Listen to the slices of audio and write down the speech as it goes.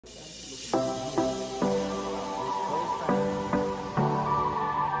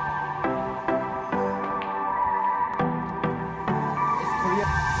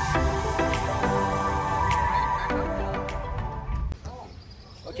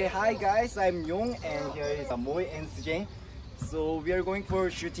Okay, hi guys, I'm Yong and here is Moy and Suzane. So we are going for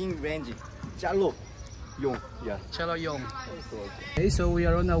shooting range. ChaloYong, yeah. ChaloYong. Okay, so we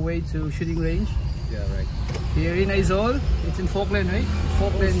are on our way to shooting range. Yeah, right. Here in Aizawl, it's in Falkland, right?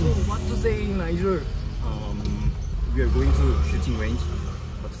 Falkland. So what to say in Aizawl? We are going to shooting range.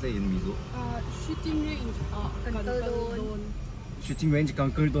 What to say in Mizo? Shooting range. Shooting range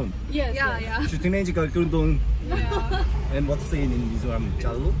Kangkeldon. Yes. Yeah. Shooting range Kangkeldon. Yeah. And what to say in Mizoram?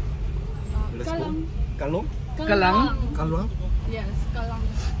 Chalo? Let's go. Kalong? Kalang. Kalong? Yes, Kalang.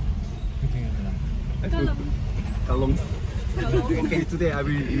 Kalong. Kalong. Okay, today I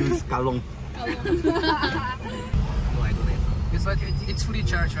will use Kalong. Kalang. No, I don't have. It's like it's fully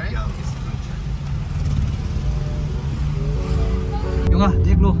charged, right? Yeah, it's fully charged. Yonga,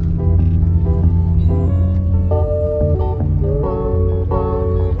 take low.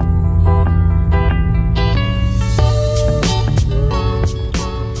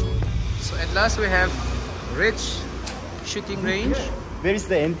 At last we have reached shooting range. Where is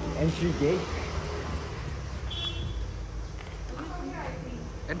the entry gate?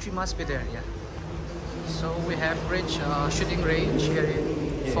 Entry must be there, yeah. So we have reached shooting range here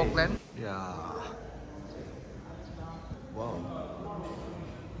in Falkland. Yeah. Wow.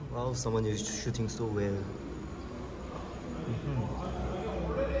 Wow, someone is shooting so well.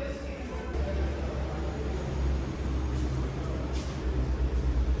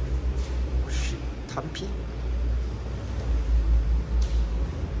 Tampi?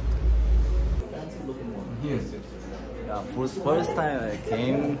 Here. Yeah, for the first time I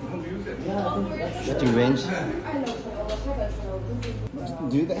came shooting range.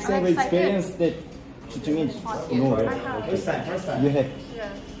 Do you guys have experience that shooting range? No, right? Okay. First time. You have?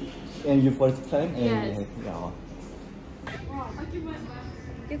 Yes. And you first time? And Yes. you have,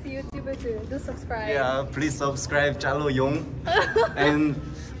 It's a YouTuber too. Do subscribe. yeah, please subscribe ChaloYong. And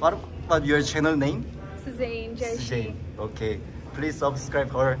what about your channel name? Suzane, Suzane. Okay. Please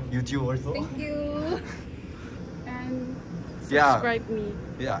subscribe her YouTube also. Thank you. And Yeah. subscribe me.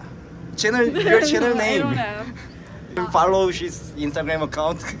 Yeah. Your channel name. I don't know. Follow his Instagram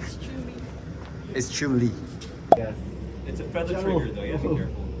account. It's Chumli. Yes. It's a feather trigger though, you have to be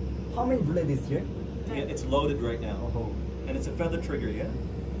careful. How many bullets is here? Yeah, it's loaded right now. And it's a feather trigger, yeah?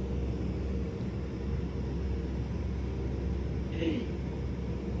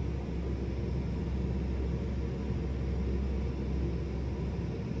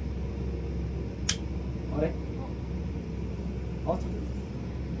 Alright.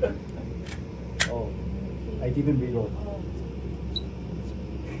 Oh, I didn't reload.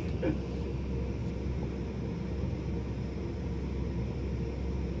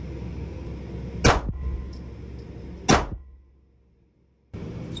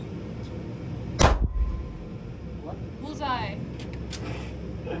 Bullseye.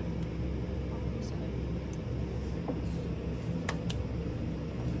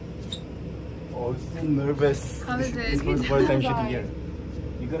 Oh, so nervous. How is it? It's for the first time shooting here.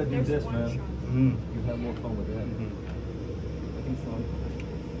 You gotta do this, man. You have more fun with that. I think so.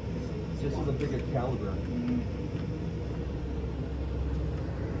 It's just with a bigger caliber.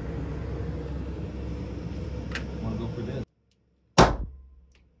 Wanna go for this?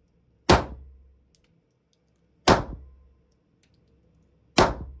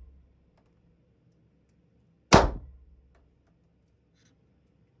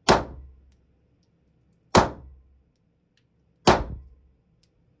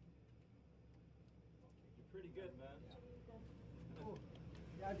 Pretty good, man.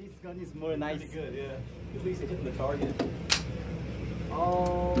 Yeah, this gun is more nice. Pretty good, yeah. At least it's hitting the target.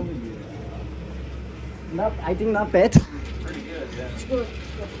 Oh yeah. I think not bad. Pretty good, yeah. It's good.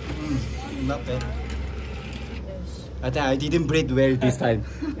 Not bad. Yes. I think I didn't breathe well this time.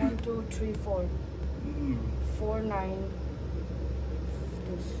 1, 2, 3, 4. 4, 9.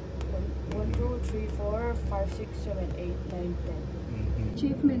 This. 1, 2, 3, 4, 5, 6, 7, 8, 9, 10.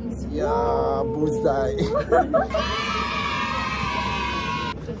 Achievements. Yeah, bullseye.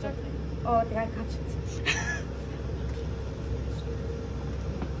 Oh, try catch.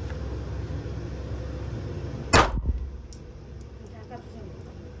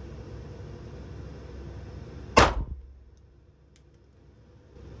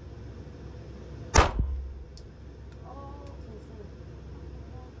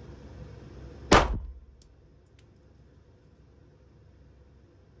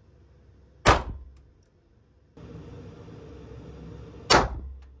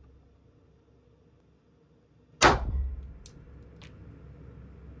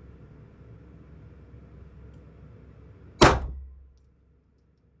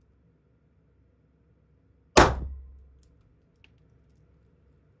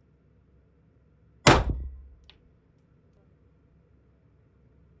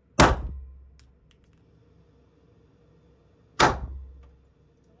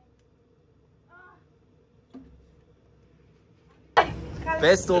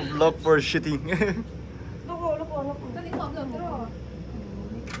 Best of luck for shooting.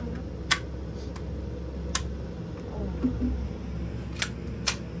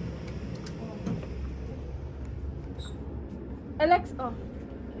 Alex, oh.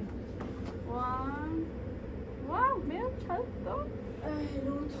 One. Wow, man, 잘했어.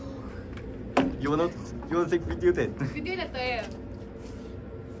 You wanna take video then? Video na tayo.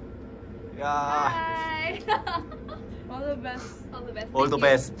 Yeah. Bye. All the best. All the best. All the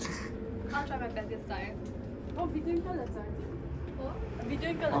best. I'll try my best this time. Oh, video ka lang sa atin. Oh,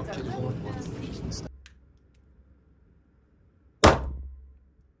 video ka lang sa atin.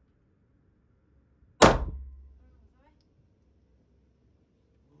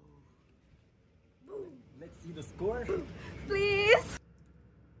 Let's see the score. Please.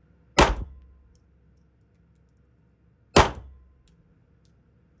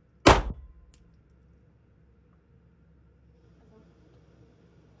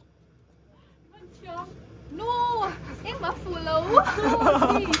 No, Emma follow.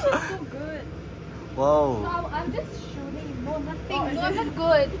 She's so good. Wow. No, I'm just shooting. No, nothing. Oh, no, I'm not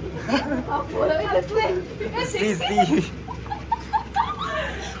good. Emma follow. See.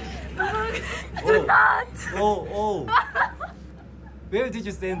 Do not. Oh. Where did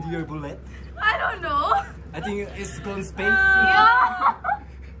you send your bullet? I don't know. I think it's gone space. Yeah.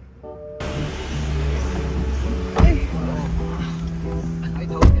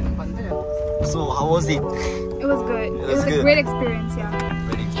 So how was it? It was good. It was good. a great experience, yeah.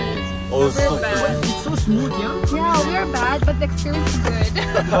 Great experience. Also, We're bad. It's so smooth, yeah? Yeah, we are bad, but the experience is good.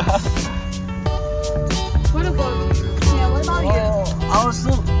 What about you? Yeah, what about you? I was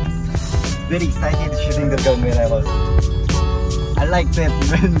so very excited shooting the gun when I was. I like that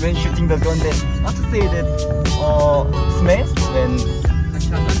when shooting the gun. That not to say that smell when. The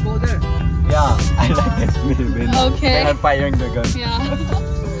shotgun powder. Yeah, I like that smell when I'm firing the gun. Yeah.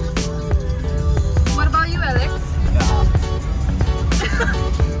 What about you, Alex? Yeah.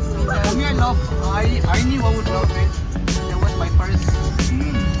 For me, I knew I would love it. That was my first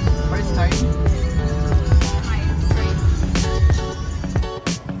time. Nice, great.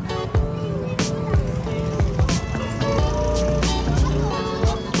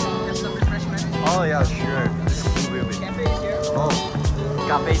 Get some refreshment. Oh yeah, sure. Cafe is here. Oh,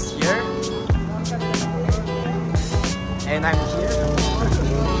 cafe's here, and I'm here.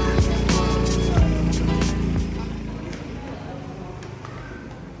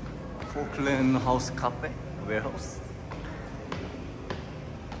 Falkland House Cafe warehouse.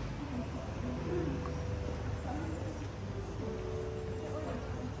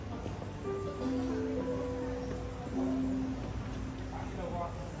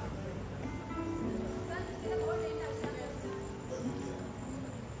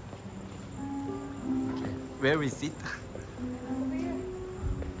 Where is it?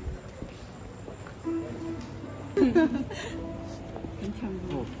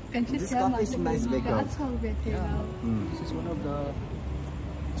 This cafe is nice background. This is one of the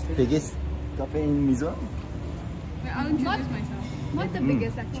Biggest cafe in Mizoram? I'll introduce myself. Not the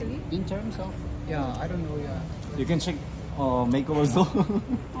biggest, actually. in terms of I don't know, You can check makeup also.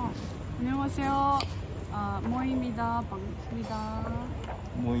 안녕하세요. 모입니다. 반갑습니다.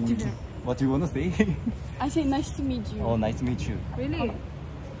 What do you want to say? I say nice to meet you. Oh, nice to meet you. Really?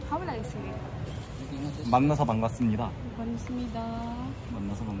 How will I say it? 만나서 반갑습니다. 반갑습니다.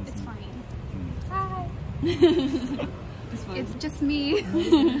 만나서 It's 반갑습니다. fine. Hi. It's just me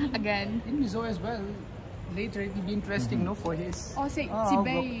again. in Mizo as well. Later it will be interesting, no, for his Oh, say Oh,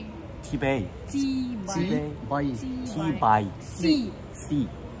 Tibay. Tibay. Tibay. by Tibay. C. C.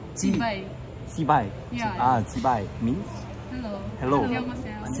 Tibay. Tibay. Yeah. Ah, Tibay means Hello. hello.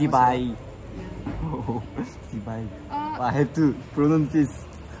 안녕하세요. Tibay. Oh, Tibay. I have to pronounce this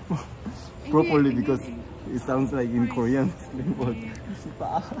properly because it sounds like in Korean. But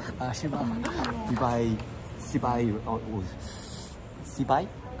Shiba. Tibay. Tibay. Oh, Tibay.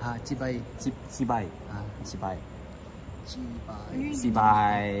 Chibay. Tibay. Tibay. Chibay.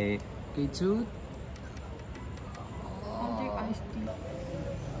 Tibay. Okay, two. I'll take iced tea.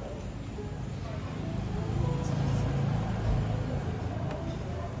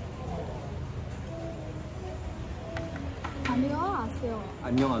 안녕하세요.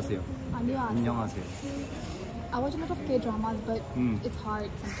 안녕하세요. 안녕하세요. 안녕하세요. I watch a lot of K-dramas, but Mm. it's hard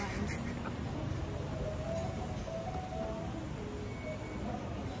sometimes.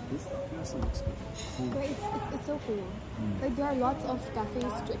 This also looks good. Cool. But it's so cool. Like there are lots of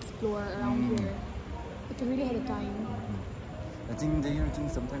cafes to explore around here. If you really had the time. I think they are doing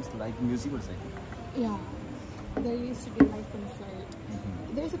sometimes live musicals, I think. Yeah. There used to be a live concert.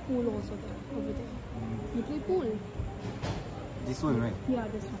 There's a pool also there, over there. You play pool. This one, right? Yeah,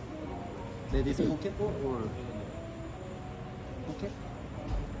 this one. That is pocket or pocket?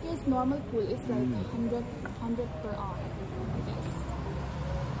 Yes, normal pool is like 100 per hour. Yes.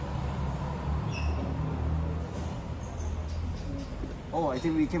 Oh, I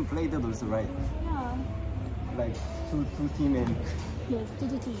think we can play that also, right? Yeah. Like two team and Yes, 2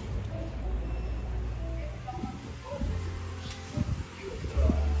 to 3.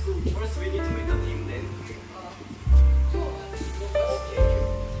 so first we need to make a team then.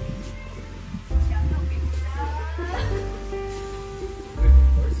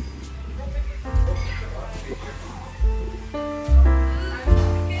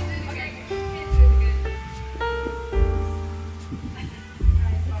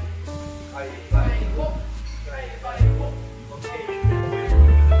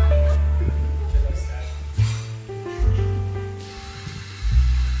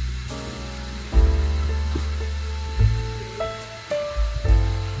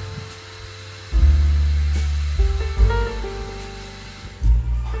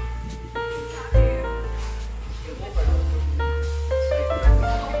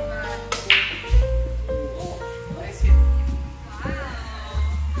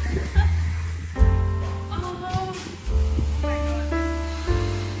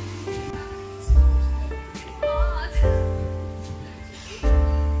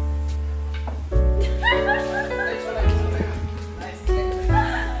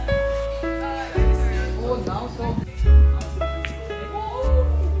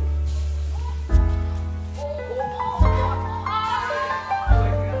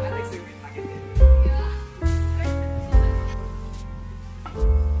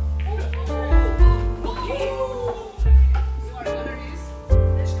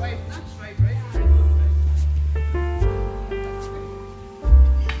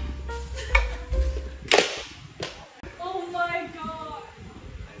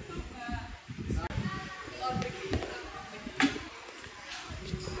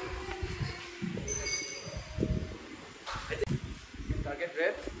 Target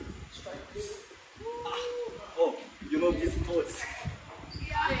red. Oh, you know this pose.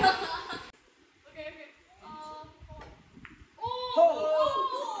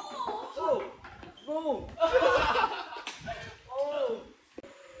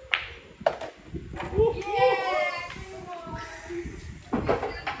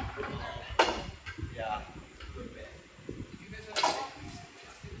 Yeah.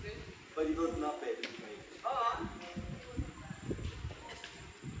 But it was not bad.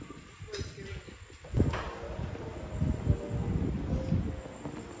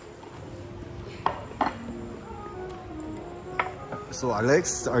 So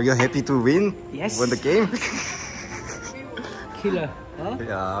Alex, are you happy to win? Yes. Win the game? Killer, huh?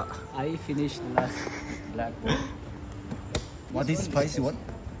 Yeah. I finished the last black one. What is spicy? What?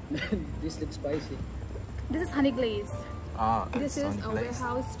 This looks spicy. This is honey glaze. Ah, This is honey a glaze.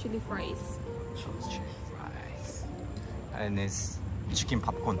 warehouse chili fries. Chili fries. And it's chicken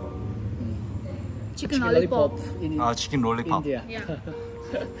popcorn. Chicken lollipop. in Ah, chicken lollipop. India. Yeah.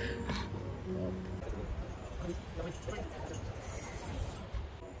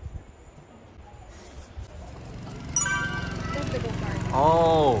 That's the go-kart.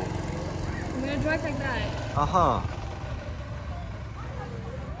 Oh, I'm gonna drive like that. aha.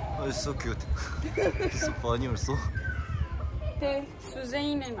 Oh, it's so cute. It's so funny also. Okay,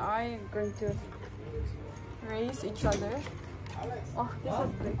 Suzane and I are going to race each other. Oh, this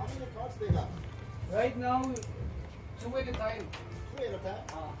is great. Right now, 2 at a time. 2 at a time?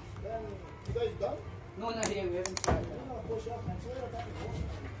 Then you guys done? No, not here. We haven't started.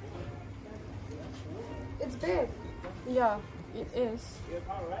 It's big. Yeah, it is.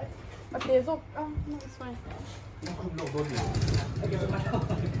 Okay, so no, it's fine.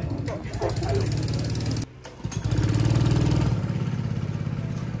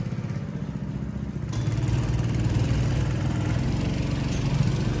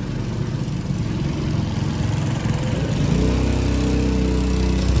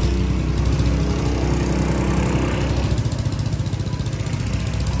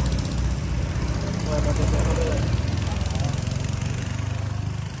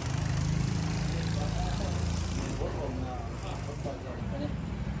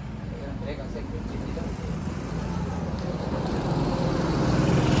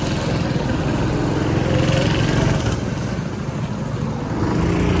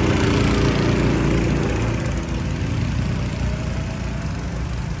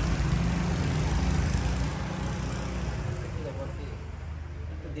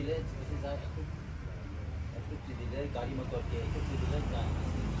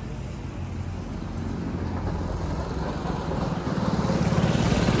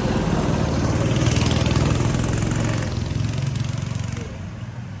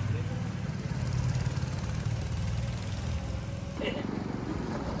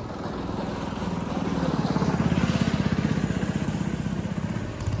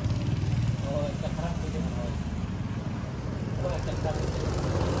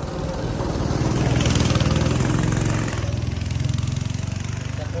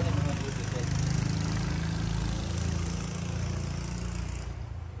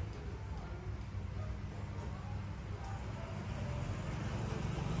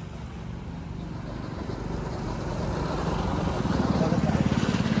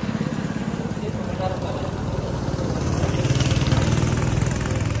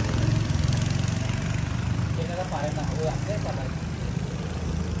 Okay,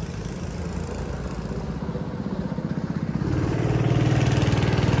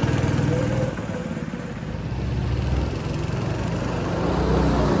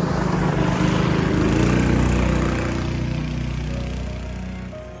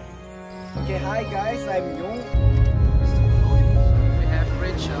 hi guys, I'm Yong. We have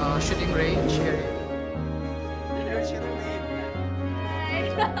reached shooting range here. There's your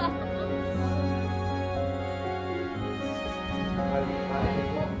name.